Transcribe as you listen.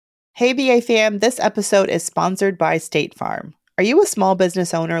Hey, BA fam, this episode is sponsored by State Farm. Are you a small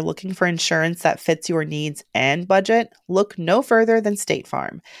business owner looking for insurance that fits your needs and budget? Look no further than State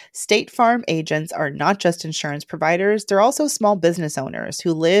Farm. State Farm agents are not just insurance providers, they're also small business owners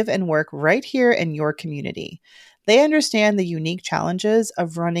who live and work right here in your community. They understand the unique challenges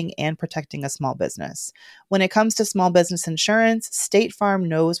of running and protecting a small business. When it comes to small business insurance, State Farm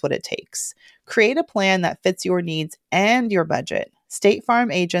knows what it takes. Create a plan that fits your needs and your budget. State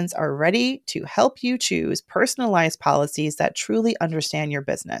Farm agents are ready to help you choose personalized policies that truly understand your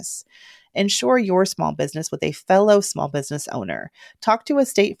business. Insure your small business with a fellow small business owner. Talk to a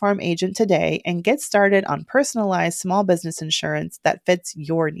State Farm agent today and get started on personalized small business insurance that fits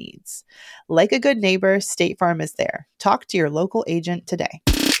your needs. Like a good neighbor, State Farm is there. Talk to your local agent today.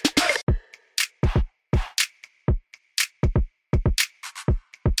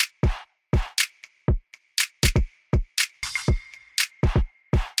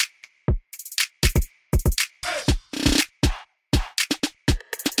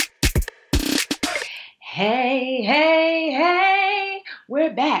 Hey, hey, hey,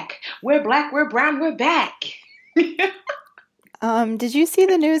 we're back. We're black, we're brown, we're back. Did you see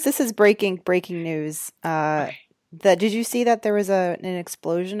the news? This is breaking news. Did you see that there was an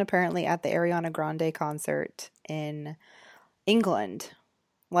explosion apparently at the Ariana Grande concert in England,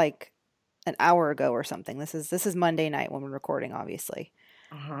 like an hour ago or something? This is Monday night when we're recording, obviously.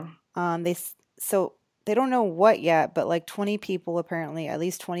 They don't know what yet, but like 20 people apparently, at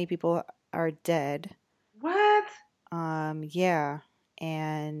least 20 people are dead. What? Yeah,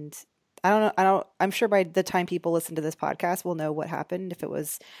 and I'm sure by the time people listen to this podcast, we'll know what happened. If it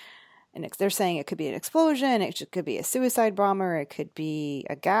was they're saying it could be an explosion, it could be a suicide bomber, it could be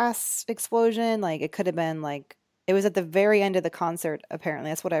a gas explosion. Like it could have been like, it was at the very end of the concert, apparently.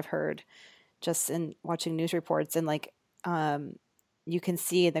 That's what I've heard just in watching news reports. And like, you can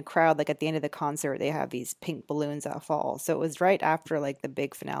see in the crowd, like at the end of the concert, they have these pink balloons that fall. So it was right after like the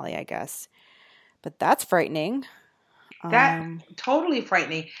big finale, I guess. But that's frightening. That's totally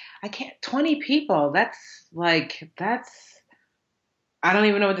frightening. 20 people. I don't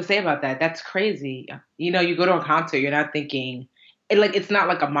even know what to say about that. That's crazy. You know, you go to a concert, you're not thinking, it's not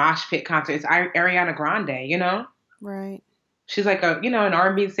like a mosh pit concert. It's Ariana Grande, you know? Right. She's like an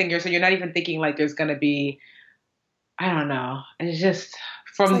R&B singer, so you're not even thinking like there's going to be, I don't know. It's just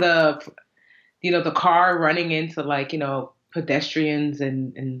from the car running into pedestrians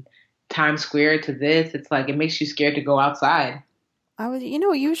and Times Square to this, it's like it makes you scared to go outside.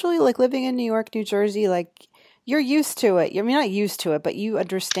 Usually like living in New York, New Jersey, like you're used to it. I mean, not used to it, but you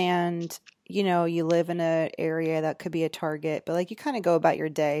understand, you live in an area that could be a target, but like you kind of go about your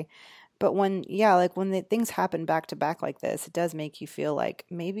day. But when the things happen back to back like this, it does make you feel like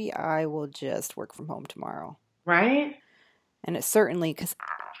maybe I will just work from home tomorrow. Right. And it's certainly because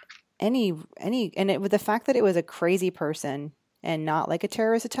with the fact that it was a crazy person and not like a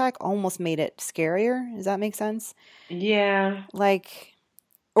terrorist attack almost made it scarier. Does that make sense? Yeah.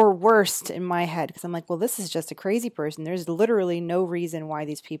 Or worse in my head, because I'm like, well, this is just a crazy person. There's literally no reason why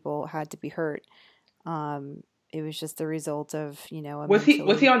these people had to be hurt. It was just the result of, Was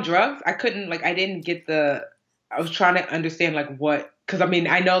he on drugs? I didn't get I was trying to understand because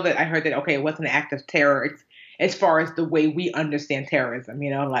I know that I heard that, okay, it wasn't an act of terror as far as the way we understand terrorism,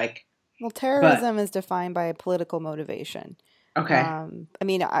 Well, terrorism is defined by a political motivation. Okay.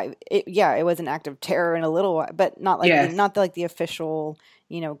 It was an act of terror in a little while, but not like the official,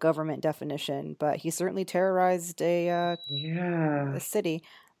 government definition. But he certainly terrorized a city.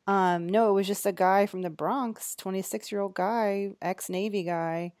 No, it was just a guy from the Bronx, 26-year-old guy, ex-Navy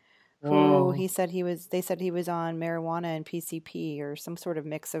guy, who they said he was on marijuana and PCP or some sort of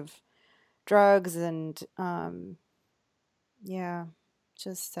mix of drugs, and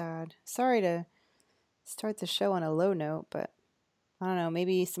just sad. Sorry to start the show on a low note, but I don't know,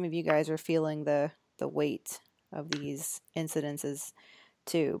 maybe some of you guys are feeling the weight of these incidences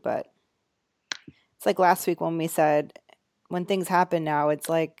too, but it's like last week when we said when things happen now, it's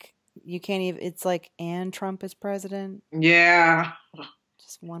like you can't even, it's like, and Trump is president. Yeah.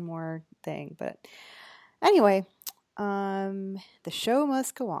 Just one more thing. But anyway, the show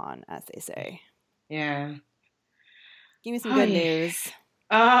must go on, as they say. Yeah. Give me some good news.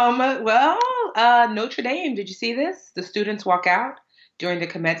 Notre Dame, did you see this? The students walk out during the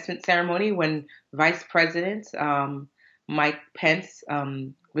commencement ceremony when Vice President Mike Pence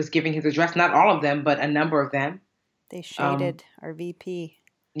was giving his address. Not all of them, but a number of them. They shaded our VP.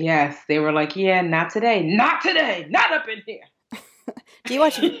 Yes, they were like, yeah, not today, not up in here. You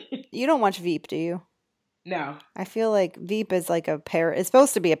don't watch Veep, do you? No. I feel like Veep is like it's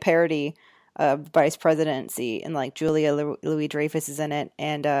supposed to be a parody vice presidency, and like Julia Louis Dreyfus is in it,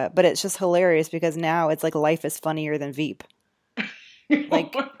 and but it's just hilarious because now it's like Life is funnier than Veep.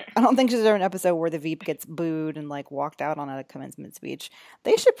 Like, I don't think there's ever an episode where the Veep gets booed and like walked out on a commencement speech.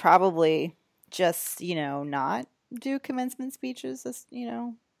 They should probably just, not do commencement speeches. This,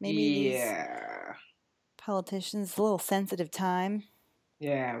 maybe these politicians, a little sensitive time.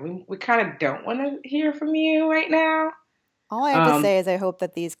 Yeah, we kind of don't want to hear from you right now. All I have to say is I hope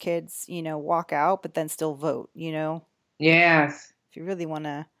that these kids, walk out, but then still vote, Yes. If you really want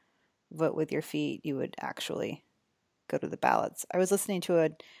to vote with your feet, you would actually go to the ballots. I was listening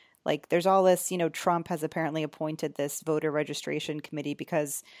to there's all this, Trump has apparently appointed this voter registration committee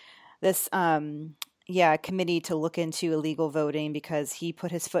because this, committee to look into illegal voting because he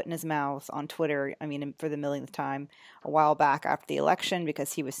put his foot in his mouth on Twitter, for the millionth time a while back after the election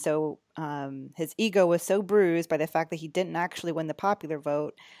because he was so, his ego was so bruised by the fact that he didn't actually win the popular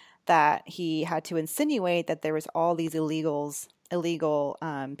vote that he had to insinuate that there was all these illegal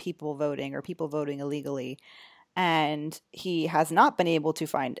people voting or people voting illegally. And he has not been able to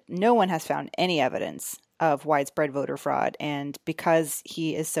no one has found any evidence of widespread voter fraud. And because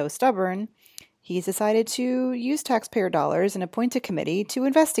he is so stubborn, he's decided to use taxpayer dollars and appoint a committee to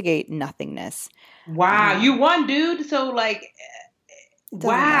investigate nothingness. Wow, you won, dude. So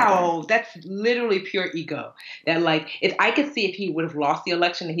wow, that's literally pure ego. That if I could see if he would have lost the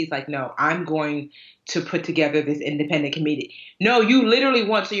election and he's like, no, I'm going to put together this independent committee. No, you literally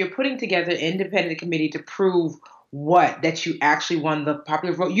won. So you're putting together an independent committee to prove what? That you actually won the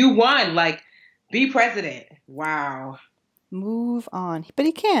popular vote. You won. Be president. Wow. Move on. But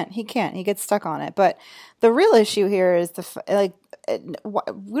he can't. He gets stuck on it. But the real issue here is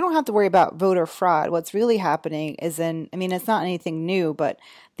we don't have to worry about voter fraud. What's really happening is it's not anything new, but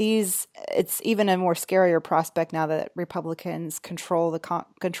it's even a more scarier prospect now that Republicans control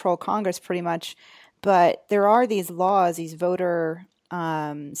Congress pretty much. But there are these laws, these voter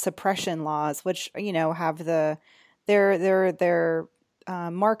suppression laws, which have they're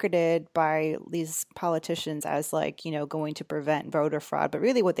marketed by these politicians as going to prevent voter fraud. But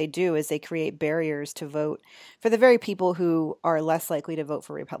really what they do is they create barriers to vote for the very people who are less likely to vote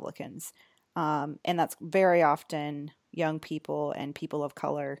for Republicans. And that's very often young people and people of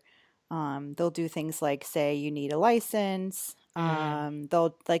color. They'll do things like say you need a license.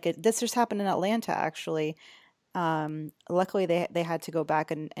 This just happened in Atlanta actually. Luckily they had to go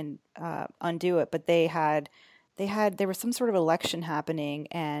back and undo it, but there was some sort of election happening,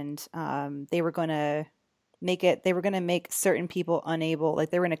 and they were going to make certain people unable,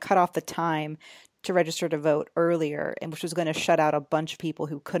 they were going to cut off the time to register to vote earlier, and which was going to shut out a bunch of people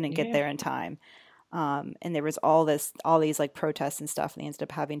who couldn't get there in time. And there was all these protests and stuff, and they ended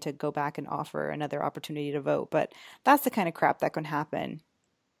up having to go back and offer another opportunity to vote. But that's the kind of crap that can happen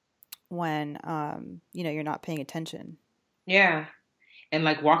when you're not paying attention. Yeah. And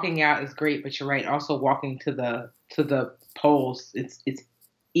walking out is great, but you're right. Also walking to the polls, it's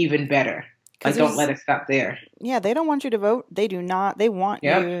even better. Don't let it stop there. Yeah, they don't want you to vote. They do not. They want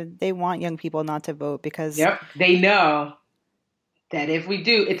you. They want young people not to vote because they know that if we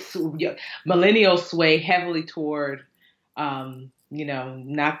do, it's millennials sway heavily toward,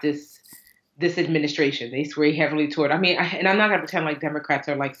 not this administration. They sway heavily toward. And I'm not gonna pretend Democrats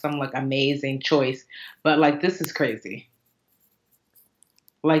are some amazing choice, but this is crazy.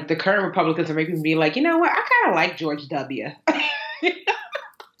 The current Republicans are making me you know what? I kind of like George W.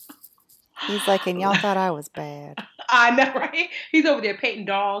 He's like, and y'all thought I was bad. I know, right? He's over there painting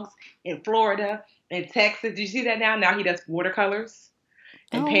dogs in Florida, in Texas. Do you see that now? Now he does watercolors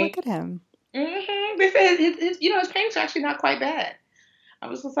and paint. Look at him. Mm-hmm. They said his paint's actually not quite bad. I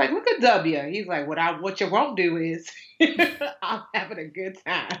was just like, look at W. He's like, what you won't do is I'm having a good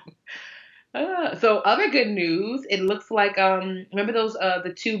time. So other good news, it looks like, remember those,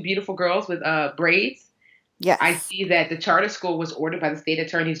 the two beautiful girls with braids? Yes. I see that the charter school was ordered by the state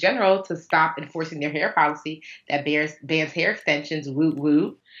attorneys general to stop enforcing their hair policy that bans hair extensions, woot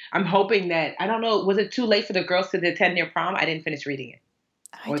woot. I'm hoping that, I don't know, was it too late for the girls to attend their prom? I didn't finish reading it.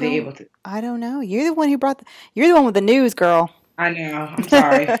 Were they able to? I don't know. You're the one you're the one with the news, girl. I know. I'm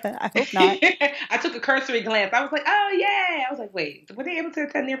sorry. I hope not. I took a cursory glance. I was like, oh, yeah. I was like, wait, were they able to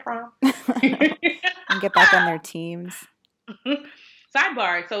attend their prom? And get back on their teams.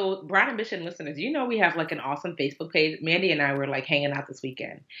 Sidebar. So, Brown Ambition listeners, we have an awesome Facebook page. Mandy and I were hanging out this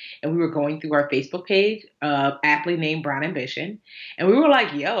weekend, and we were going through our Facebook page, aptly named Brown Ambition. And we were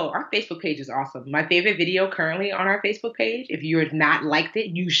like, yo, our Facebook page is awesome. My favorite video currently on our Facebook page, if you have not liked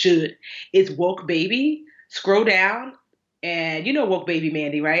it, you should. It's Woke Baby. Scroll down. And Woke Baby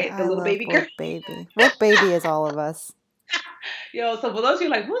Mandy, right? The little baby girl. Woke Baby. Woke Baby is all of us. Yo, so for those of you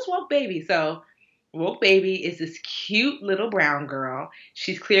like, who's Woke Baby? So Woke Baby is this cute little brown girl.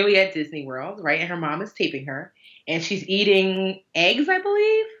 She's clearly at Disney World, right? And her mom is taping her. And she's eating eggs, I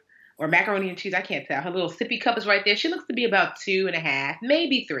believe, or macaroni and cheese. I can't tell. Her little sippy cup is right there. She looks to be about 2.5,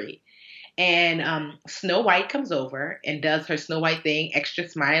 maybe 3. And Snow White comes over and does her Snow White thing, extra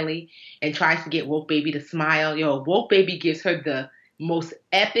smiley, and tries to get Woke Baby to smile. Yo, Woke Baby gives her the most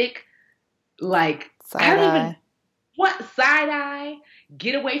epic, like, I don't even, what, side eye?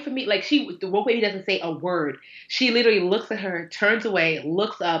 Get away from me. Like, the Woke Baby doesn't say a word. She literally looks at her, turns away,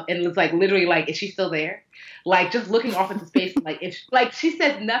 looks up, and is like, literally like, is she still there? Like, just looking off into space. Like, she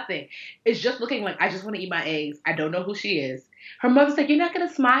says nothing. It's just looking like, I just want to eat my eggs. I don't know who she is. Her mother's like, you're not going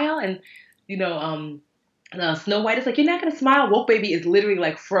to smile? And, Snow White is like, you're not going to smile? Woke Baby is literally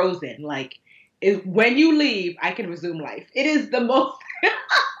like frozen. Like, when you leave, I can resume life. It is the most...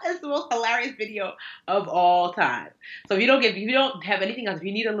 It's the most hilarious video of all time. So if you don't have anything else, if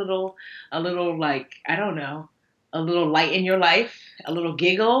you need a little like, I don't know, a little light in your life, a little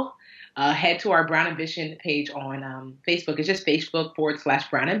giggle, head to our Brown Ambition page on Facebook. It's just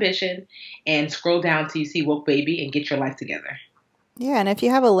Facebook.com/Brown Ambition, and scroll down till you see Woke Baby and get your life together. Yeah, and if you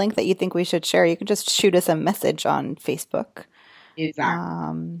have a link that you think we should share, you can just shoot us a message on Facebook.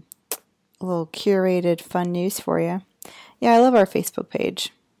 Exactly. A little curated fun news for you. Yeah, I love our Facebook page.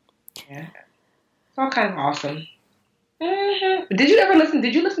 Yeah, it's all kind of awesome. Mm-hmm. Did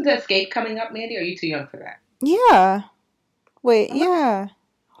you listen to Escape coming up, Mandy? Or are you too young for that? Yeah. Wait, yeah.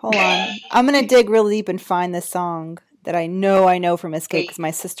 Hold on. I'm going to dig real deep and find this song that I know from Escape because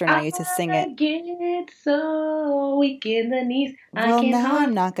my sister and I used to sing it. I get so weak in the knees. Well, now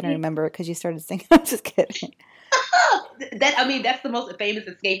I'm not going to remember it because you started singing. I'm just kidding. That's the most famous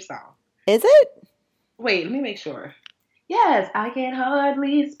Escape song. Is it? Wait, let me make sure. Yes, I can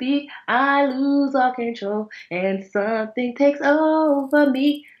hardly speak. I lose all control, and something takes over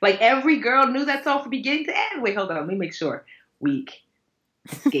me. Like, every girl knew that song from beginning to end. Wait, hold on. Let me make sure. Weak.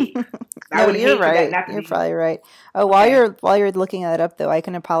 Escape. No, you're right. You're probably right. Oh, while you're looking that up, though, I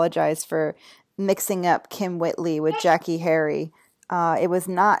can apologize for mixing up Kim Whitley with Jackie Harry. It was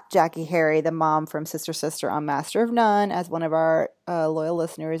not Jackie Harry, the mom from Sister Sister on Master of None, as one of our loyal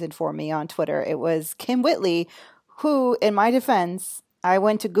listeners informed me on Twitter. It was Kim Whitley, who, in my defense, I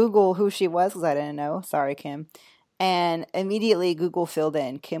went to Google who she was because I didn't know. Sorry, Kim. And immediately Google filled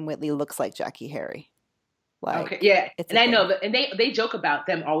in, Kim Whitley looks like Jackie Harry. Like, okay, yeah. And I know, and they joke about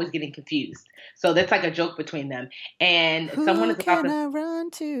them always getting confused. So that's like a joke between them. And someone is about to... I run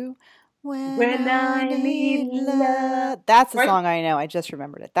to when I need love. That's the song I know. I just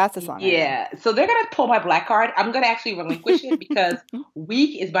remembered it. That's the song I know. So they're going to pull my black card. I'm going to actually relinquish it because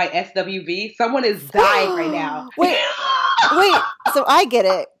Weak is by SWV. Someone is dying right now. Wait. So I get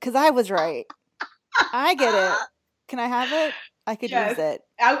it because I was right. I get it. Can I have it? I could use it.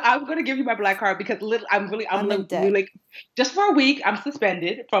 I'm going to give you my black card because I'm really just for a week. I'm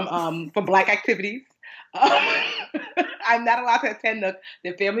suspended from Black activities. I'm not allowed to attend the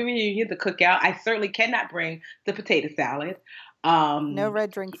family reunion, the cookout. I certainly cannot bring the potato salad. No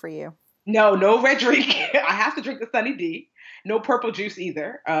red drink for you. No red drink. I have to drink the Sunny D. No purple juice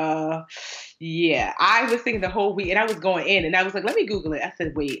either. Yeah, I was thinking the whole week, and I was going in, and I was like, let me Google it. I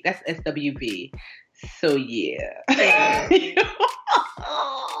said, wait, that's SWV. So yeah.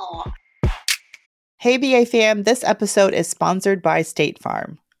 Hey BA fam, this episode is sponsored by State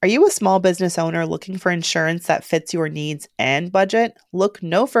Farm. Are you a small business owner looking for insurance that fits your needs and budget? Look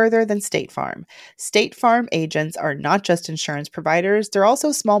no further than State Farm. State Farm agents are not just insurance providers, they're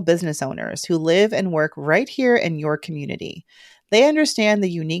also small business owners who live and work right here in your community. They understand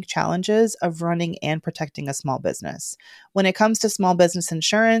the unique challenges of running and protecting a small business. When it comes to small business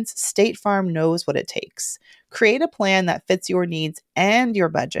insurance, State Farm knows what it takes. Create a plan that fits your needs and your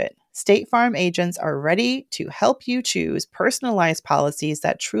budget. State Farm agents are ready to help you choose personalized policies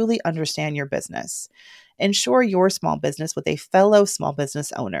that truly understand your business. Insure your small business with a fellow small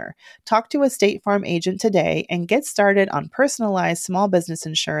business owner. Talk to a State Farm agent today and get started on personalized small business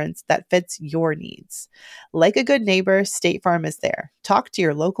insurance that fits your needs. Like a good neighbor, State Farm is there. Talk to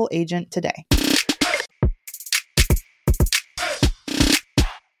your local agent today.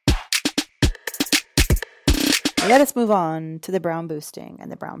 Let us move on to the brown boosting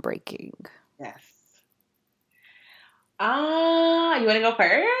and the brown breaking. Yes. You want to go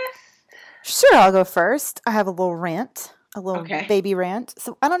first? Sure, I'll go first. I have a little rant, baby rant.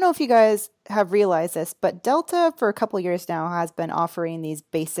 So I don't know if you guys have realized this, but Delta for a couple years now has been offering these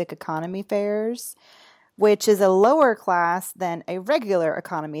basic economy fares, which is a lower class than a regular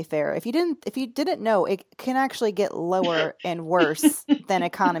economy fare. If you didn't know, it can actually get lower and worse than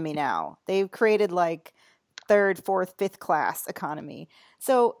economy now. They've created like third, fourth, fifth class economy.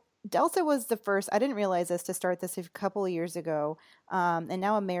 So Delta was the first, I didn't realize this, to start this a couple of years ago. And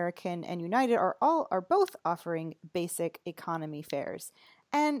now American and United are both offering basic economy fares.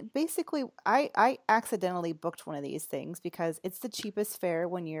 And basically, I accidentally booked one of these things because it's the cheapest fare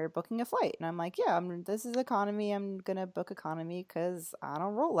when you're booking a flight. And I'm like, yeah, this is economy. I'm going to book economy because I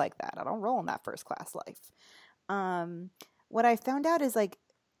don't roll like that. I don't roll in that first class life. What I found out is like,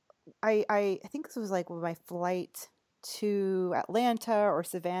 I think this was like my flight to Atlanta or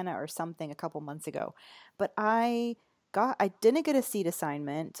Savannah or something a couple months ago. But I didn't get a seat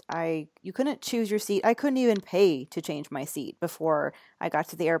assignment. You couldn't choose your seat. I couldn't even pay to change my seat before I got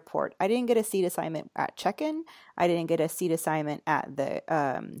to the airport. I didn't get a seat assignment at check-in. I didn't get a seat assignment at the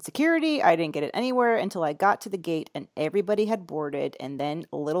security. I didn't get it anywhere until I got to the gate and everybody had boarded. And then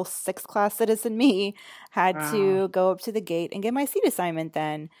little sixth-class citizen me had to go up to the gate and get my seat assignment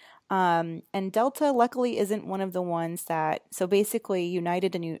then. And Delta luckily isn't one of the ones that, so basically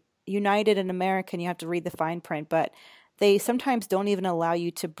United and American, you have to read the fine print, but they sometimes don't even allow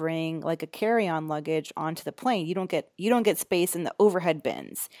you to bring like a carry-on luggage onto the plane. You don't get space in the overhead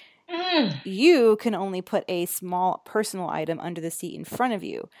bins. You can only put a small personal item under the seat in front of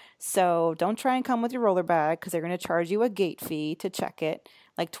you. So don't try and come with your roller bag because they're going to charge you a gate fee to check it,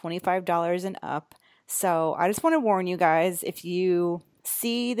 like $25 and up. So I just want to warn you guys, if you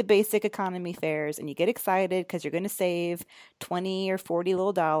see the basic economy fares and you get excited because you're going to save 20 or 40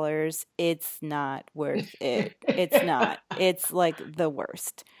 little dollars, it's not worth it. It's not. It's like the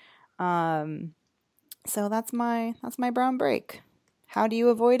worst. So that's my brown break. How do you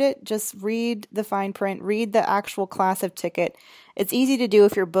avoid it? Just read the fine print, read the actual class of ticket. It's easy to do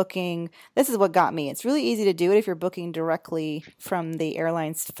if you're booking. This is what got me. It's really easy to do it if you're booking directly from the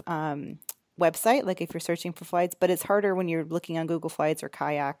airline's website, like if you're searching for flights, but it's harder when you're looking on Google Flights or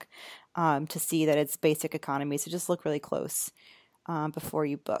Kayak to see that it's basic economy. So just look really close before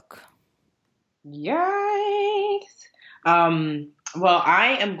you book. Yikes. Well,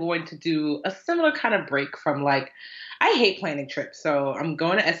 I am going to do a similar kind of break from like, I hate planning trips. So I'm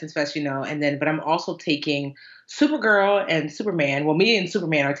going to Essence Fest, but I'm also taking Supergirl and Superman. Well, me and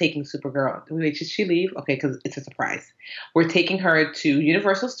Superman are taking Supergirl. Wait, should she leave? Okay, because it's a surprise. We're taking her to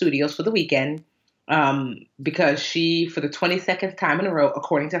Universal Studios for the weekend because she, for the 22nd time in a row,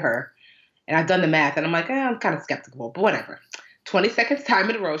 according to her, and I've done the math, and I'm like, I'm kind of skeptical, but whatever. 22nd time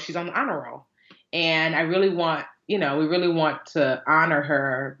in a row, she's on the honor roll. And I really want, we really want to honor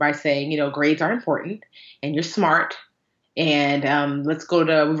her by saying, grades are important and you're smart. And let's go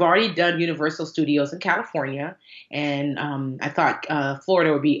we've already done Universal Studios in California. And I thought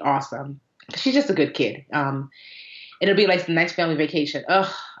Florida would be awesome. She's just a good kid. It'll be like the nice family vacation. Ugh,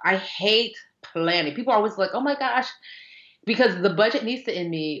 I hate planning. People are always like, oh my gosh, because the budget Nista in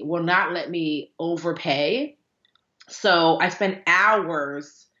me will not let me overpay. So I spend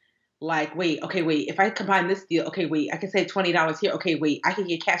hours like, wait, if I combine this deal, okay, wait, I can save $20 here. Okay, wait, I can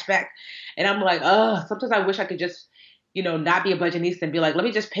get cash back. And I'm like, sometimes I wish I could just, not be a budgetista and be like, let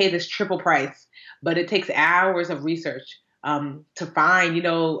me just pay this triple price. But it takes hours of research to find,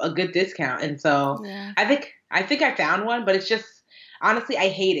 a good discount. And so yeah. I think I found one, but it's just, honestly, I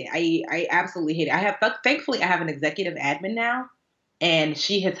hate it. I absolutely hate it. Thankfully, I have an executive admin now. And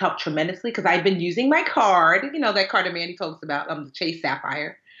she has helped tremendously because I've been using my card, that card that Mandy told us about, the Chase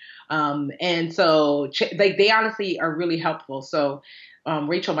Sapphire. And so they honestly are really helpful. So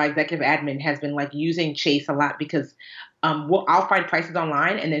Rachel, my executive admin, has been like using Chase a lot because I'll find prices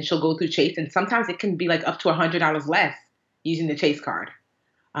online and then she'll go through Chase. And sometimes it can be like up to $100 less using the Chase card.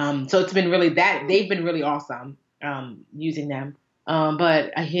 So it's been they've been really awesome using them.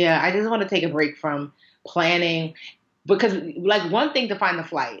 But I just want to take a break from planning. Because like one thing to find the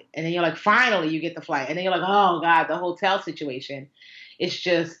flight and then you're like, finally you get the flight. And then you're like, oh God, the hotel situation. It's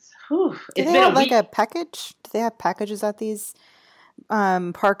just, Do they have like a package? Do they have packages at these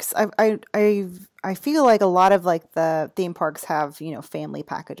parks? I feel like a lot of like the theme parks have, family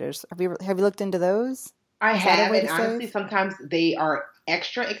packages. Have you looked into those? I have, and honestly, sometimes they are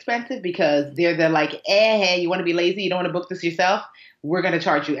extra expensive because they're like, hey, you want to be lazy? You don't want to book this yourself? We're going to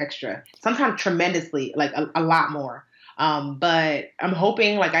charge you extra. Sometimes tremendously, like a lot more. But I'm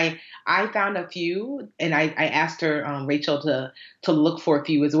hoping, like I found a few and I asked her, Rachel, to look for a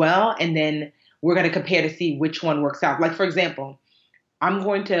few as well. And then we're going to compare to see which one works out. Like, for example,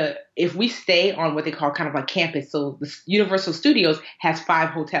 if we stay on what they call kind of like campus, so the Universal Studios has 5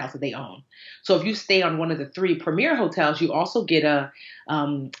 hotels that they own. So if you stay on one of the 3 premier hotels, you also get a,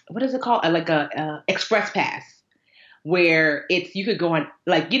 what is it called? Like a express pass. Where you could go on,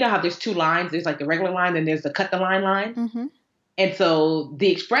 like, how there's 2 lines. There's like the regular line, then there's the cut the line. Mm-hmm. And so the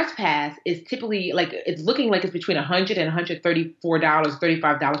Express Pass is typically like it's looking like it's between $100 and $134,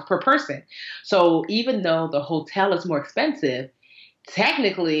 $35 per person. So even though the hotel is more expensive,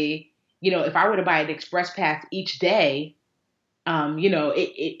 technically, if I were to buy an Express Pass each day,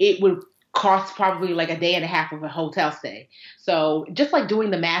 it would cost probably like a day and a half of a hotel stay. So just like doing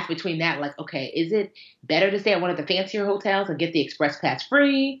the math between that, like, okay, is it better to stay at one of the fancier hotels and get the Express Pass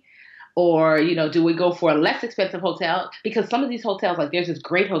free? Or, do we go for a less expensive hotel? Because some of these hotels, like there's this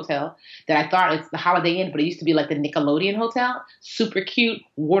great hotel that I thought it's the Holiday Inn, but it used to be like the Nickelodeon Hotel. Super cute,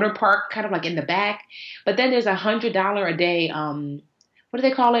 water park, kind of like in the back. But then there's $100 a day, what do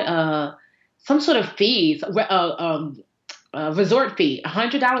they call it? Some sort of fees, resort fee,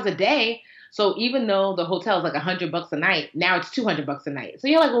 $100 a day. So even though the hotel is like $100 a night, now it's $200 a night. So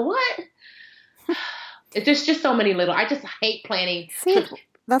you're like, well, what? There's just so many little. I just hate planning trips.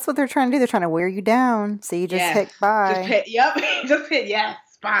 That's what they're trying to do. They're trying to wear you down. So you just hit buy. Just hit yes.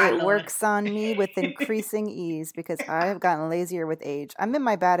 Bye. It works on me with increasing ease because I have gotten lazier with age. I'm in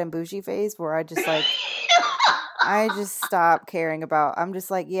my bad and bougie phase where I just like, I just stop caring about. I'm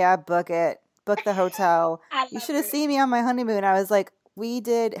just like, yeah, book it. Book the hotel. You should have seen me on my honeymoon. I was like, we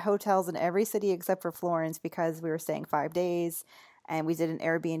did hotels in every city except for Florence because we were staying 5 days. And we did an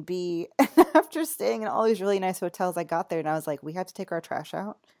Airbnb. And after staying in all these really nice hotels, I got there and I was like, we have to take our trash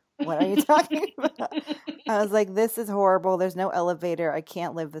out? What are you talking about? I was like, this is horrible. There's no elevator. I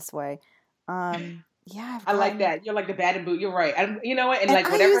can't live this way. Yeah. I like that. You're like the bad and boot. You're right. You know what? And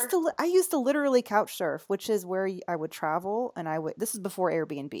like whatever. I used to literally couch surf, which is where I would travel. And this is before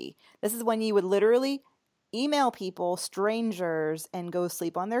Airbnb. This is when you would literally email people, strangers, and go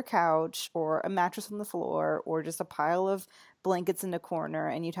sleep on their couch or a mattress on the floor or just a pile of blankets in the corner,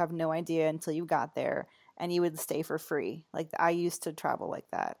 and you'd have no idea until you got there, and you would stay for free. Like I used to travel like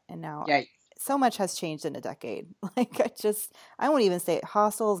that, and now so much has changed in a decade. Like I won't even stay at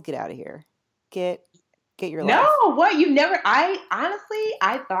hostels. Get out of here. Get your life. No, what? You never. I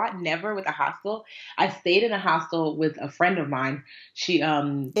thought never with a hostel. I stayed in a hostel with a friend of mine. She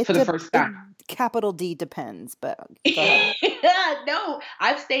for the first time. Capital D depends, but no,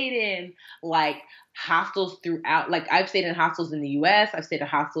 I've stayed in like hostels throughout. Like I've stayed in hostels in the U.S. I've stayed in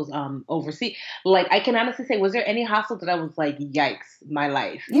hostels overseas. Like I can honestly say, was there any hostel that I was like, yikes, my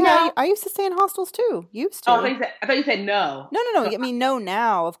life? Yeah, I used to stay in hostels too. Used to. Oh, I thought you said no. No. I mean, no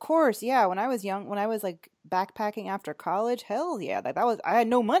now, of course. Yeah, when I was young, when I was like backpacking after college, hell yeah, I had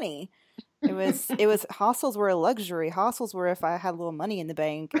no money. It was hostels were a luxury. Hostels were if I had a little money in the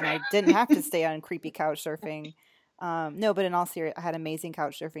bank and I didn't have to stay on creepy couch surfing. No, but in all seriousness, I had amazing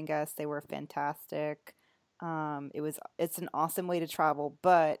couch surfing guests. They were fantastic. It's an awesome way to travel,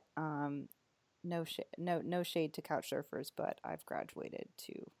 but no shade to couch surfers, but I've graduated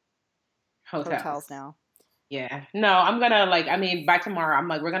to hotels now. Yeah. No, I'm going to by tomorrow, I'm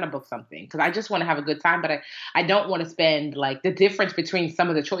like, we're going to book something because I just want to have a good time. But I don't want to spend like the difference between some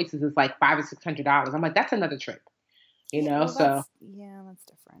of the choices is like $500 or $600. I'm like, that's another trip, well, so. That's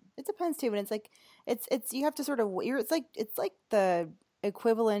different. It depends too. But it's like, it's, you have to sort of, it's like the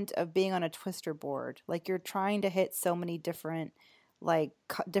equivalent of being on a twister board. Like you're trying to hit so many different, like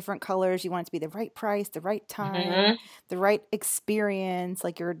different colors. You want it to be the right price, the right time, the right experience.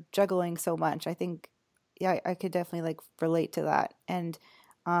 Like you're juggling so much. I think, yeah, I could definitely like relate to that. And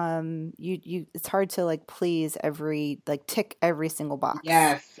you it's hard to like please tick every single box.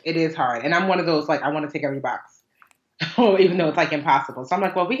 Yes, it is hard. And I'm one of those like I want to tick every box. Even though it's like impossible. So I'm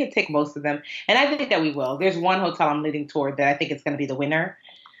like, well, we can tick most of them. And I think that we will. There's one hotel I'm leading toward that I think it's going to be the winner.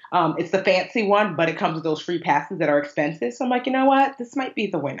 It's the fancy one, but it comes with those free passes that are expensive. So I'm like, you know what? This might be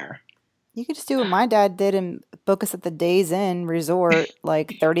the winner. You could just do what my dad did and book us at the Days Inn Resort,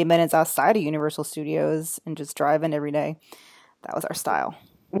 like 30 minutes outside of Universal Studios, and just drive in every day. That was our style.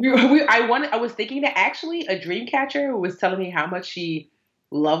 I was thinking that actually a Dreamcatcher was telling me how much she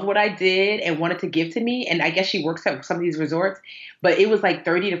loved what I did and wanted to give to me. And I guess she works at some of these resorts, but it was like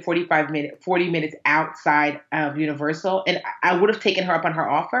 40 minutes outside of Universal. And I would have taken her up on her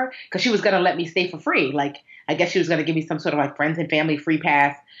offer because she was going to let me stay for free. Like, I guess she was going to give me some sort of like friends and family free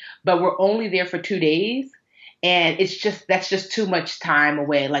pass, but we're only there for 2 days. And that's just too much time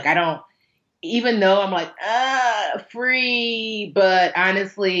away. Like even though I'm like, free, but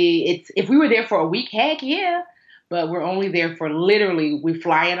honestly, if we were there for a week, heck yeah. But we're only there for we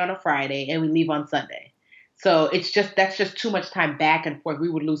fly in on a Friday and we leave on Sunday. So that's just too much time back and forth. We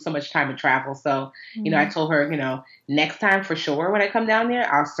would lose so much time in travel. So, I told her, next time for sure when I come down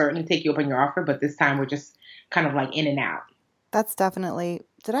there, I'll certainly take you up on your offer. But this time we're just kind of like in and out. That's definitely.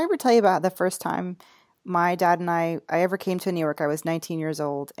 Did I ever tell you about the first time my dad and I ever came to New York? I was 19 years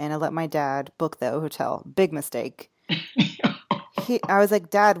old and I let my dad book the hotel. Big mistake. I was like,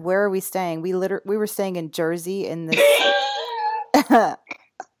 Dad, where are we staying? We were staying in Jersey in this,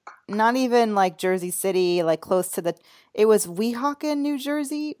 not even like Jersey City, like close to it was Weehawken, New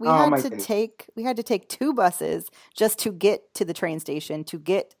Jersey. We had to take 2 buses just to get to the train station, to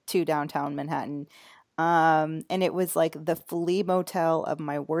get to downtown Manhattan. And it was like the flea motel of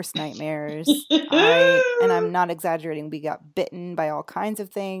my worst nightmares. And I'm not exaggerating. We got bitten by all kinds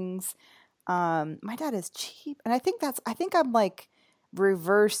of things. My dad is cheap. And I think I'm like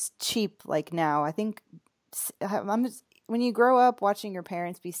reverse cheap like now. I think when you grow up watching your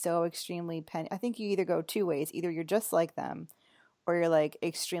parents be so extremely I think you either go 2 ways. Either you're just like them or you're like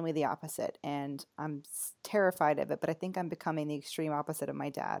extremely the opposite. And I'm terrified of it, but I think I'm becoming the extreme opposite of my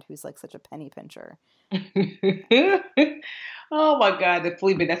dad, who's like such a penny pincher. Oh my God, the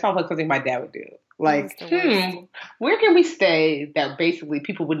flea bit. That sounds like something my dad would do. Like, where can we stay that basically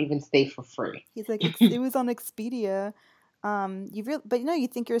people wouldn't even stay for free? He's like, it was on Expedia. You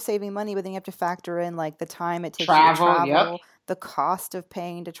think you're saving money, but then you have to factor in like the time it takes you to travel, yep. The cost of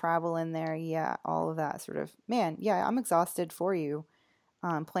paying to travel in there. Yeah, all of that sort of, man. Yeah, I'm exhausted for you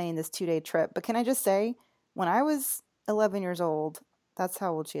planning this 2-day trip. But can I just say, when I was 11 years old, that's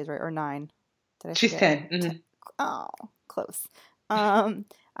how old she is, right? Or 9. She's 10. Mm-hmm. Oh, close.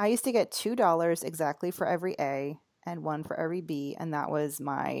 I used to get $2 exactly for every A and 1 for every B, and that was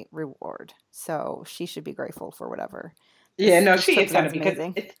my reward. So she should be grateful for whatever. Yeah, no, she is gonna, because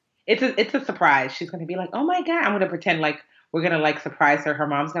it's a surprise. She's gonna be like, oh my God, I'm gonna pretend like we're gonna like surprise her. Her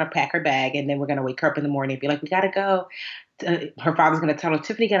mom's gonna pack her bag, and then we're gonna wake her up in the morning and be like, we gotta go. Her father's gonna tell her,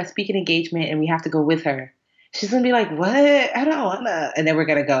 Tiffany got a speaking engagement, and we have to go with her. She's gonna be like, what? I don't wanna. And then we're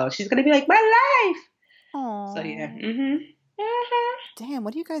gonna go. She's gonna be like, my life. Aww. So yeah. Mm-hmm. Mm-hmm. Damn,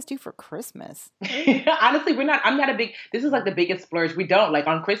 what do you guys do for Christmas? Honestly, I'm not a big, this is like the biggest splurge. We don't like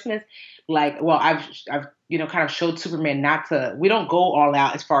on Christmas, like, well, I've kind of showed Superman we don't go all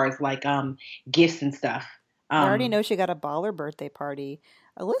out as far as like, gifts and stuff. I already know she got a baller birthday party.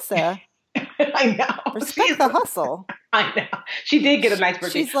 Alyssa. I know. Respect the hustle. I know. She did get a nice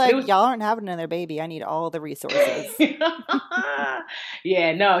birthday. She's like, y'all aren't having another baby. I need all the resources.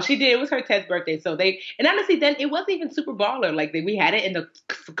 Yeah, no, she did. It was her 10th birthday. So and honestly, then it wasn't even super baller. Like we had it in the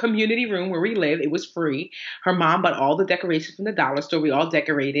community room where we lived. It was free. Her mom bought all the decorations from the dollar store. We all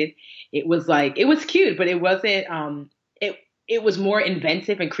decorated. It was cute, but it wasn't, it was more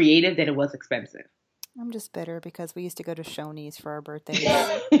inventive and creative than it was expensive. I'm just bitter because we used to go to Shoney's for our birthdays.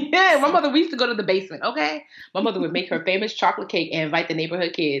 Yeah, we used to go to the basement, okay? My mother would make her famous chocolate cake and invite the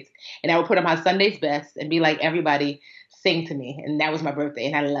neighborhood kids. And I would put on my Sunday's best and be like, everybody sing to me. And that was my birthday,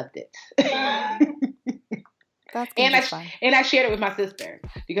 and I loved it. That's fun. And I shared it with my sister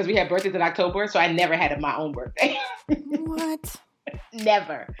because we had birthdays in October, so I never had my own birthday. What?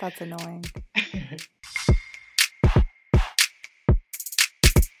 Never. That's annoying.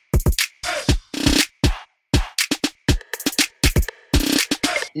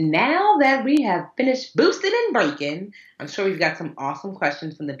 Now that we have finished boosting and breaking, I'm sure we've got some awesome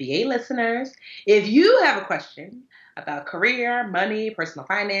questions from the BA listeners. If you have a question about career, money, personal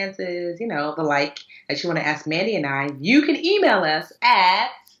finances, the like, that you want to ask Mandy and I, you can email us at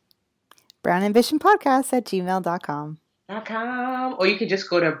brownambitionpodcast@gmail.com. Or you can just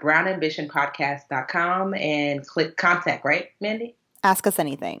go to brownambitionpodcast.com and click contact, right, Mandy? Ask us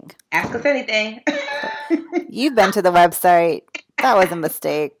anything. Ask us anything. You've been to the website. That was a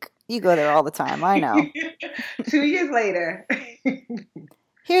mistake. You go there all the time. I know. 2 years later.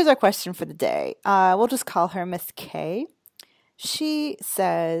 Here's our question for the day. We'll just call her Miss K. She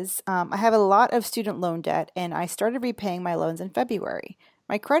says, I have a lot of student loan debt, and I started repaying my loans in February.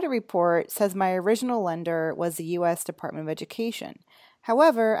 My credit report says my original lender was the U.S. Department of Education.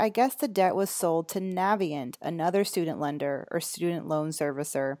 However, I guess the debt was sold to Navient, another student lender or student loan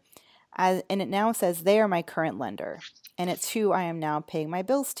servicer, and it now says they are my current lender, and it's who I am now paying my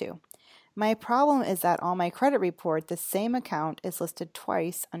bills to. My problem is that on my credit report, the same account is listed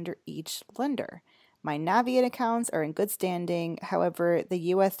twice under each lender. My Navient accounts are in good standing. However, the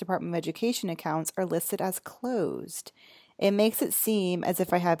U.S. Department of Education accounts are listed as closed. It makes it seem as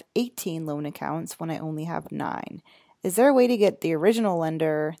if I have 18 loan accounts when I only have 9. Is there a way to get the original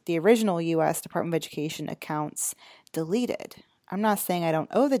lender, the original U.S. Department of Education accounts deleted? I'm not saying I don't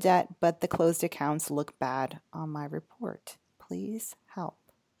owe the debt, but the closed accounts look bad on my report. Please help.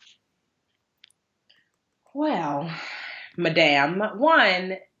 Well, madame,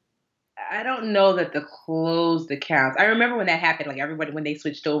 one, I don't know that the closed accounts. I remember when that happened, like everybody, when they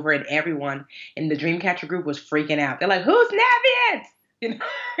switched over and everyone in the Dreamcatcher group was freaking out. They're like, who's Navient?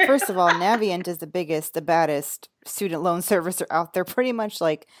 First of all, Navient is the biggest, the baddest student loan servicer out there. Pretty much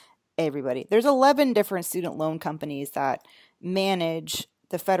like everybody. There's 11 different student loan companies that manage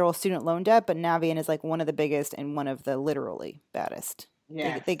the federal student loan debt, but Navient is like one of the biggest and one of the literally baddest.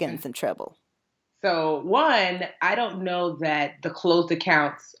 Yes. They get in some trouble. So one, I don't know that the closed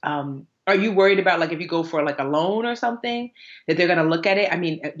accounts. Are you worried about like if you go for like a loan or something that they're going to look at it? I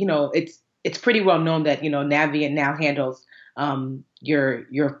mean, it's pretty well known that Navient now handles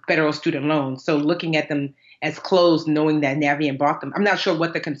your federal student loans. So looking at them as closed, knowing that Navient bought them, I'm not sure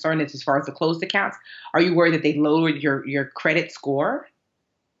what the concern is as far as the closed accounts. Are you worried that they lowered your credit score?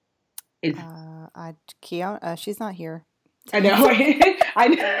 She's not here. I know. I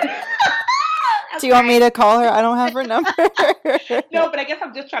know. Do you want me to call her? I don't have her number. No, but I guess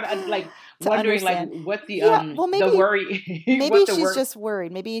I'm just trying to wondering understand. Like what the maybe, the worry. Maybe she's just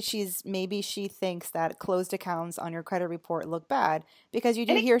worried. Maybe she thinks that closed accounts on your credit report look bad because you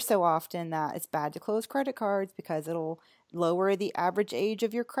do hear so often that it's bad to close credit cards because it'll lower the average age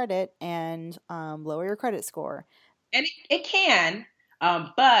of your credit and lower your credit score. And it can,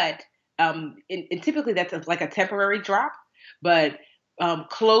 but typically that's like a temporary drop, but.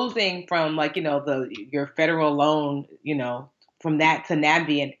 Closing from your federal loan, from that to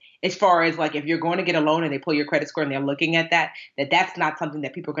Navient, as far as like if you're going to get a loan and they pull your credit score and they're looking at that's not something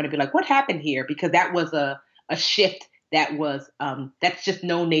that people are going to be like, what happened here? Because that was a shift that was that's just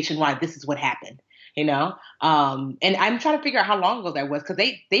known nationwide. This is what happened, and I'm trying to figure out how long ago that was because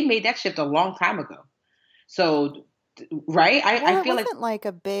they made that shift a long time ago. So. Right? I feel it wasn't like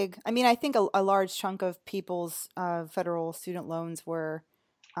a big. I mean, I think a large chunk of people's federal student loans were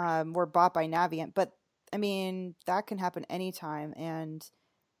bought by Navient, but I mean that can happen anytime. And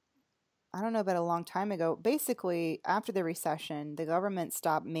I don't know about a long time ago. Basically, after the recession, the government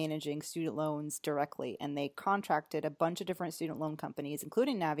stopped managing student loans directly, and they contracted a bunch of different student loan companies,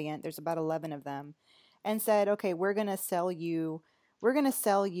 including Navient. There's about 11 of them, and said, "Okay, we're going to sell you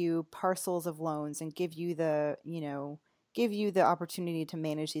parcels of loans and give you the opportunity to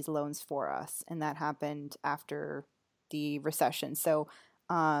manage these loans for us." And that happened after the recession. So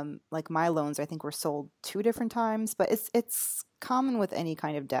like my loans, I think were sold 2 different times, but it's common with any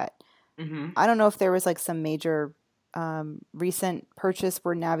kind of debt. Mm-hmm. I don't know if there was like some major recent purchase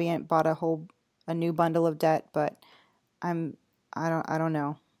where Navient bought a new bundle of debt, but I don't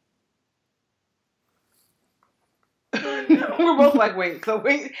know. We're both like, wait.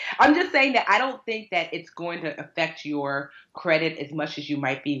 I'm just saying that I don't think that it's going to affect your credit as much as you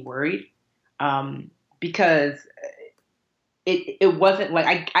might be worried, because it wasn't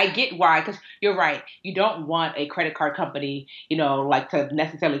like I get why, because you're right. You don't want a credit card company, to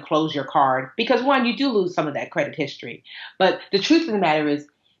necessarily close your card because one, you do lose some of that credit history. But the truth of the matter is,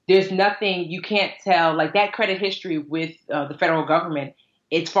 there's nothing you can't tell like that credit history with the federal government.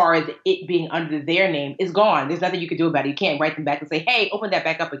 As far as it being under their name, is gone. There's nothing you can do about it. You can't write them back and say, hey, open that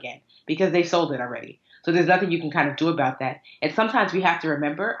back up again, because they sold it already. So there's nothing you can kind of do about that. And sometimes we have to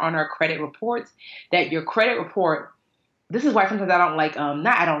remember on our credit reports that your credit report, this is why sometimes I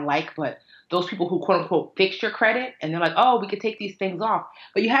don't like, but those people who quote unquote fix your credit and they're like, oh, we could take these things off.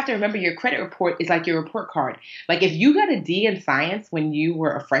 But you have to remember your credit report is like your report card. Like if you got a D in science when you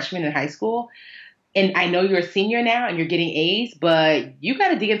were a freshman in high school, and I know you're a senior now and you're getting A's, but you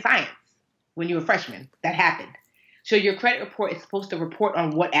got a D in science when you were a freshman. That happened. So your credit report is supposed to report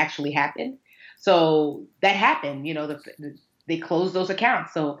on what actually happened. So that happened. They closed those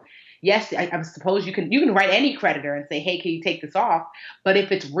accounts. So yes, I suppose you can write any creditor and say, hey, can you take this off? But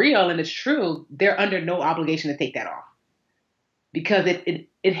if it's real and it's true, they're under no obligation to take that off because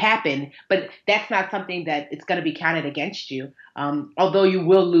it happened. But that's not something that it's going to be counted against you. Although you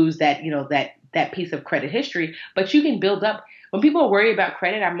will lose that, that piece of credit history, but you can build up. When people worry about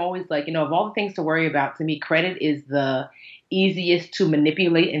credit, I'm always like, of all the things to worry about, to me, credit is the easiest to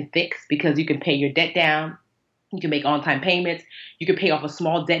manipulate and fix because you can pay your debt down. You can make on-time payments. You can pay off a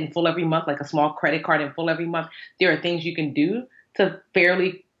small debt in full every month, like a small credit card in full every month. There are things you can do to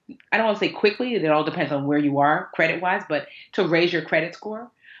fairly, I don't want to say quickly, it all depends on where you are credit-wise, but to raise your credit score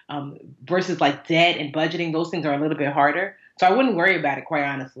versus like debt and budgeting, those things are a little bit harder. So I wouldn't worry about it, quite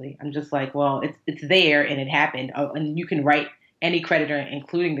honestly. I'm just like, well, it's there and it happened. And you can write any creditor,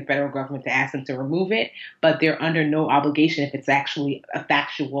 including the federal government, to ask them to remove it, but they're under no obligation if it's actually a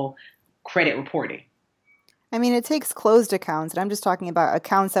factual credit reporting. I mean, it takes closed accounts, and I'm just talking about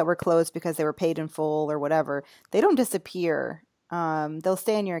accounts that were closed because they were paid in full or whatever. They don't disappear. They'll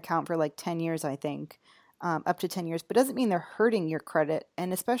stay in your account for like 10 years, I think, up to 10 years, but doesn't mean they're hurting your credit.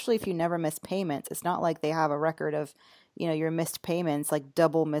 And especially if you never miss payments, it's not like they have a record of your missed payments, like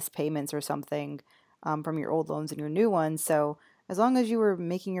double missed payments or something from your old loans and your new ones. So as long as you were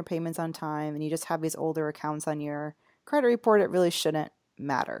making your payments on time and you just have these older accounts on your credit report, it really shouldn't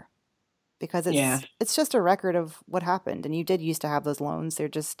matter. because Yeah. it's just a record of what happened. And you did used to have those loans. They're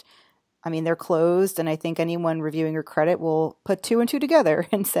just, I mean, they're closed. And I think anyone reviewing your credit will put two and two together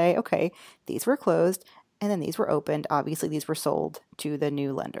and say, okay, these were closed and then these were opened. Obviously, these were sold to the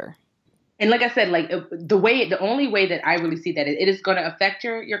new lender. And like I said, like the only way that I really see that it is going to affect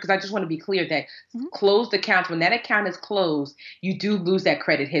your, because I just want to be clear that closed accounts, when that account is closed, you do lose that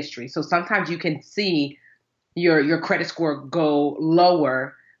credit history. So sometimes you can see your credit score go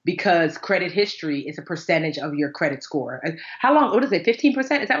lower because credit history is a percentage of your credit score. How long? What is it? 15%?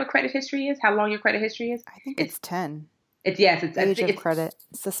 Is that what credit history is? How long your credit history is? I think it's 10. It's yes. It's age of credit.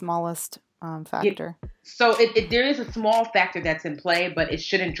 It's the smallest factor. So there is a small factor that's in play, but it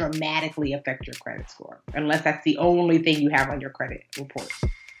shouldn't dramatically affect your credit score unless that's the only thing you have on your credit report.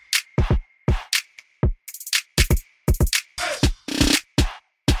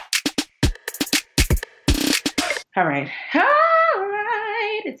 All right.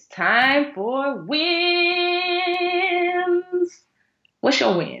 It's time for wins. What's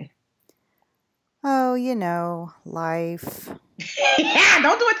your win? Oh, life.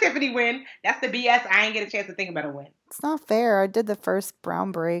 Don't do a Tiffany win. That's the BS. I ain't get a chance to think about a win. It's not fair. I did the first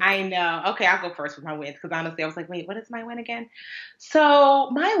brown break. I know. Okay, I'll go first with my wins because honestly, I was like, wait, what is my win again? So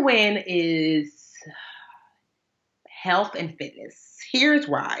my win is health and fitness. Here's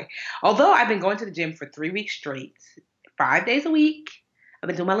why. Although I've been going to the gym for 3 weeks straight, 5 days a week, I've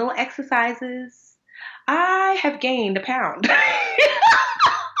been doing my little exercises, I have gained a pound.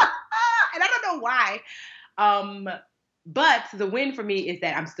 And I don't know why. But the win for me is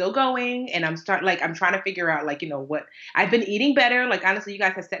that I'm still going and I'm trying to figure out what I've been eating better. Like, honestly, you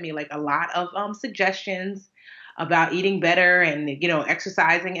guys have sent me like a lot of suggestions about eating better and,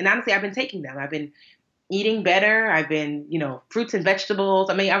 exercising. And honestly, I've been taking them. I've been eating better. I've been, fruits and vegetables.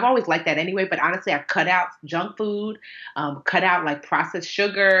 I mean, I've always liked that anyway, but honestly, I've cut out junk food, cut out like processed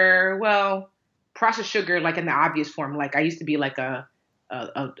sugar. Well, processed sugar, like in the obvious form. Like I used to be like a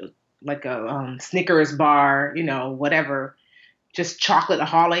Snickers bar, whatever, just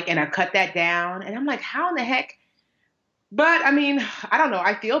chocolate-aholic. And I cut that down and I'm like, how in the heck? But I mean, I don't know.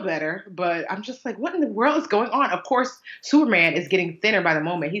 I feel better, but I'm just like, what in the world is going on? Of course, Superman is getting thinner by the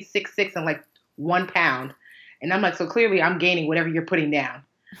moment. He's 6'6" and like 1 pound. And I'm like, so clearly I'm gaining whatever you're putting down.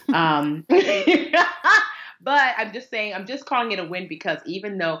 But I'm just saying, I'm just calling it a win because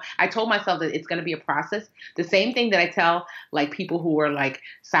even though I told myself that it's going to be a process, the same thing that I tell like people who are like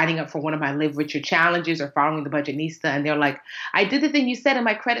signing up for one of my Live Richer challenges or following the Budgetnista, and they're like, I did the thing you said and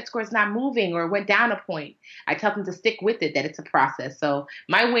my credit score is not moving or went down a point. I tell them to stick with it, that it's a process. So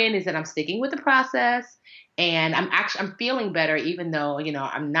my win is that I'm sticking with the process. And I'm feeling better, even though,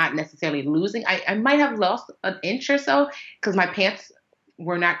 I'm not necessarily losing. I might have lost an inch or so because my pants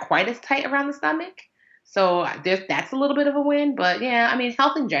were not quite as tight around the stomach. So that's a little bit of a win. But yeah, I mean,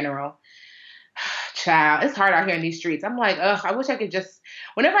 health in general, child, it's hard out here in these streets. I'm like, ugh, I wish I could just,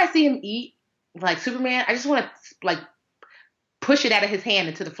 whenever I see him eat like Superman, I just want to like push it out of his hand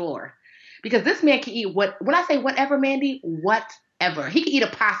into the floor. Because this man can eat when I say whatever, Mandy, whatever. He can eat a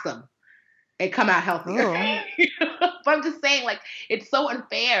possum and come out healthier. But I'm just saying, like, it's so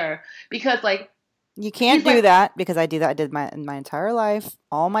unfair because, like, you can't do that because I do that. I did my entire life.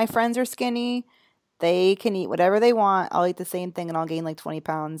 All my friends are skinny. They can eat whatever they want. I'll eat the same thing and I'll gain like 20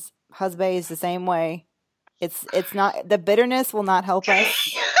 pounds. Husband is the same way. It's not, the bitterness will not help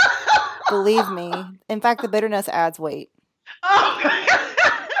us. Believe me. In fact, the bitterness adds weight.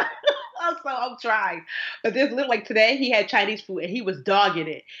 So I'm trying. But this little, like today he had Chinese food and he was dogging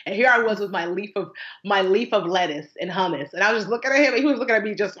it. And here I was with my leaf of lettuce and hummus. And I was just looking at him and he was looking at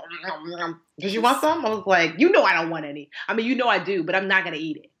me just, did you want some? I was like, I don't want any. I mean, I do, but I'm not going to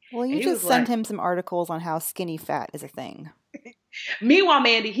eat it. Well, you just send him some articles on how skinny fat is a thing. Meanwhile,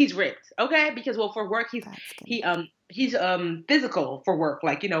 Mandy, he's ripped, okay? Because for work he's physical for work,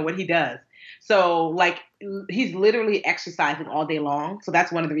 like what he does. So like he's literally exercising all day long. So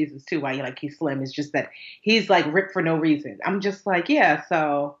that's one of the reasons too why he's slim. Is just that he's like ripped for no reason. I'm just like, yeah.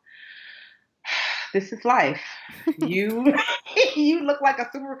 So this is life. You look like a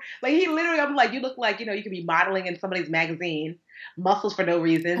super, like he literally, I'm like, you look like, you could be modeling in somebody's magazine, muscles for no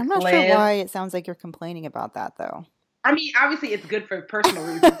reason. I'm not sure why it sounds like you're complaining about that though. I mean, obviously it's good for personal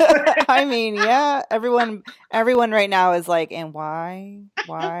reasons. I mean, yeah, everyone right now is like, and why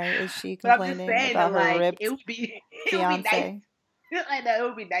is she complaining about her ripped it would be fiance? Nice. I know it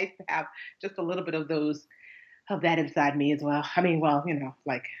would be nice to have just a little bit of that inside me as well. I mean, well,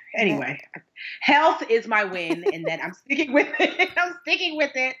 anyway, health is my win, and then I'm sticking with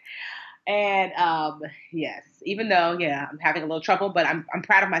it. And yes, even though I'm having a little trouble, but I'm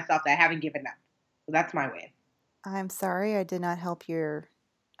proud of myself that I haven't given up. So that's my win. I'm sorry I did not help your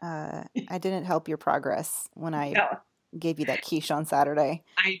I didn't help your progress when I No, gave you that quiche on Saturday.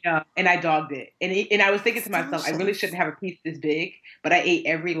 I know, and I dogged it, and I was thinking It's to myself, I really delicious. shouldn't have a piece this big, but I ate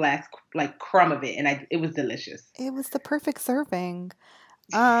every last like crumb of it, and it was delicious. It was the perfect serving.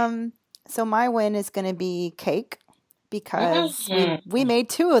 So my win is going to be cake because we made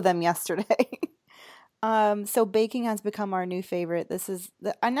 2 of them yesterday. So baking has become our new favorite.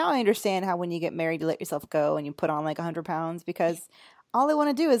 Now I understand how when you get married, you let yourself go and you put on like 100 pounds because all I want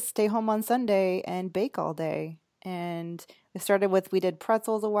to do is stay home on Sunday and bake all day. And we did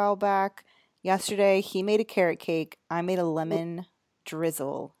pretzels a while back. Yesterday, he made a carrot cake. I made a lemon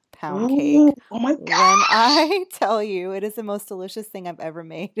drizzle pound cake. Ooh, oh my When god! I tell you, it is the most delicious thing I've ever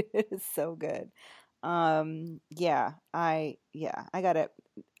made. It is so good. I got it.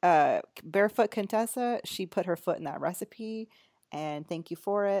 Barefoot Contessa, she put her foot in that recipe, and thank you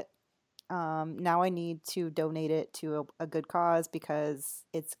for it. Now I need to donate it to a good cause because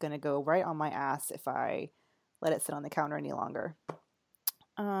it's gonna go right on my ass if I let it sit on the counter any longer.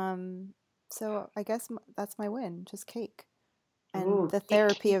 So I guess that's my win, just cake and Ooh, the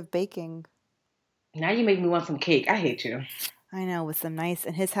therapy of baking. now you make me want some cake. I hate you. I know, with some nice,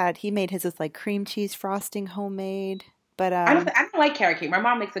 and he made his with like cream cheese frosting, homemade. But I don't like carrot cake. My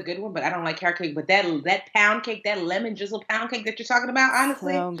mom makes a good one, but I don't like carrot cake. But that pound cake, that lemon drizzle pound cake that you're talking about,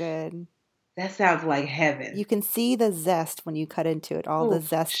 honestly, so good. that sounds like heaven. You can see the zest when you cut into it, all the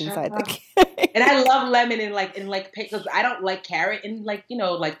zest inside the cake. And I love lemon because I don't like carrot in like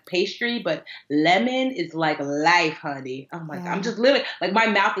pastry, but lemon is like life, honey. Oh my god, I'm just literally like my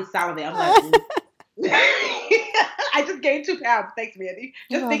mouth is salivating. I'm like, I just gained 2 pounds. Thanks, Mandy.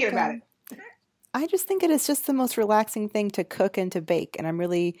 Just thinking about it. I just think it is just the most relaxing thing to cook and to bake,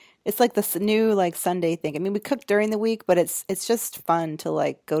 and it's like this new like Sunday thing. I mean, we cook during the week, but it's just fun to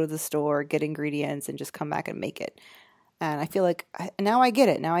like go to the store, get ingredients, and just come back and make it. And I feel like now I get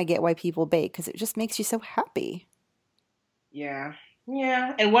it. Now I get why people bake because it just makes you so happy. Yeah.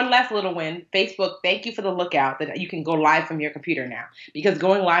 Yeah. And one last little win. Facebook, thank you for the lookout that you can go live from your computer now. Because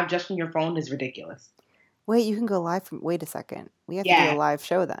going live just from your phone is ridiculous. Wait, you can go live wait a second. We have to do a live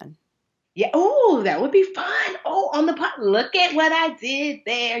show then. Yeah. Oh, that would be fun. Oh, on the pod. Look at what I did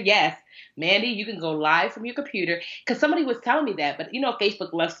there. Yes. Mandy, you can go live from your computer. Because somebody was telling me that. But,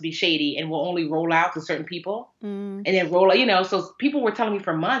 Facebook loves to be shady and will only roll out to certain people. And then roll out, so people were telling me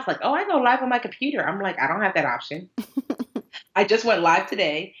for months, like, oh, I go live on my computer. I'm like, I don't have that option. I just went live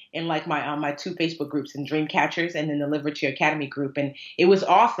today in like my 2 Facebook groups, in Dreamcatchers and then the Live Rich Your Academy group. And it was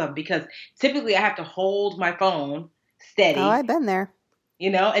awesome because typically I have to hold my phone steady. Oh, I've been there.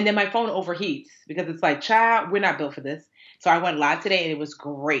 And then my phone overheats because it's like, child, we're not built for this. So I went live today and it was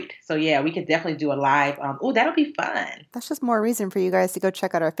great. So yeah, we could definitely do a live. That'll be fun. That's just more reason for you guys to go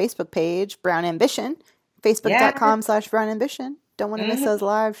check out our Facebook page, Brown Ambition, facebook.com/Brown Ambition. Don't want to miss those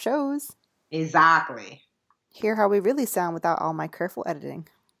live shows. Exactly. Hear how we really sound without all my careful editing.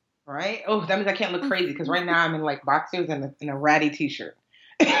 Right? Oh, that means I can't look crazy because right now I'm in like boxers and a ratty t-shirt.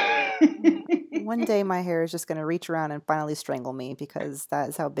 One day my hair is just going to reach around and finally strangle me because that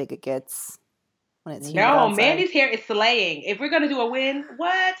is how big it gets when it's humid outside. Mandy's hair is slaying. If we're going to do a win,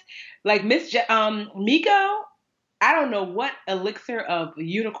 what? Like Miko, I don't know what elixir of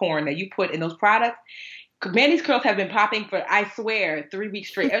unicorn that you put in those products. Mandy's curls have been popping for, I swear, 3 weeks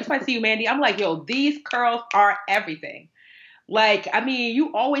straight. Every time I see you, Mandy, I'm like, yo, these curls are everything. Like, I mean,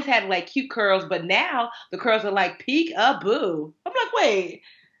 you always had like cute curls, but now the curls are like peek-a-boo. I'm like, wait,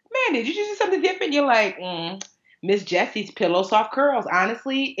 Mandy, did you do something different? You're like, Miss Jessie's Pillow Soft Curls.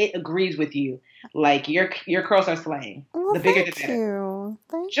 Honestly, it agrees with you. Like, your curls are slaying. Well, the bigger the better.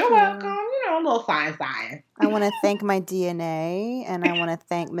 Thank you. You're welcome. A little science. I want to thank my DNA, and I want to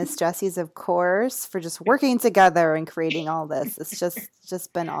thank Miss Jessie's, of course, for just working together and creating all this. It's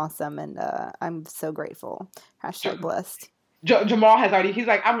just been awesome, and I'm so grateful. #blessed. Jamal has already, he's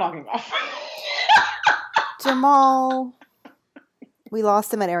like, I'm logging off. Jamal, we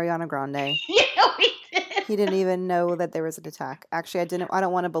lost him at Ariana Grande. Yeah, we did. He didn't even know that there was an attack. Actually, I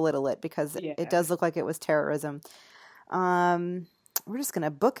don't want to belittle it because it does look like it was terrorism. We're just going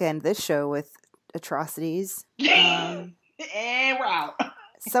to bookend this show with atrocities. And we're out.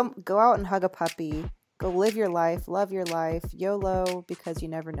 Go out and hug a puppy. Go live your life. Love your life. YOLO, because you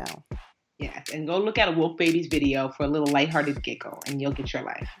never know. Yes, and go look at a Wolf Babies video for a little lighthearted giggle, and you'll get your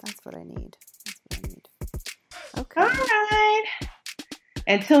life. That's what I need. Okay. All right.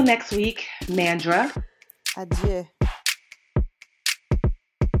 Until next week, Mandra. Adieu.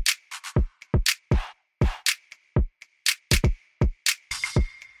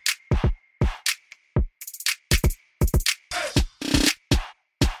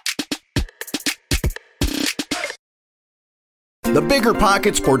 The Bigger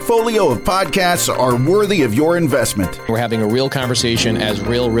Pockets portfolio of podcasts are worthy of your investment. We're having a real conversation as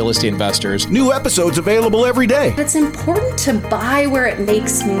real estate investors. New episodes available every day. It's important to buy where it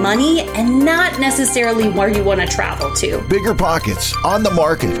makes money and not necessarily where you want to travel to. Bigger Pockets, On the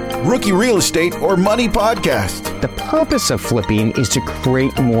Market, Rookie Real Estate, or Money Podcast. The purpose of flipping is to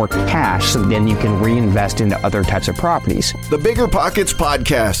create more cash so then you can reinvest into other types of properties. The Bigger Pockets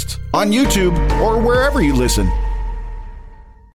Podcast on YouTube or wherever you listen.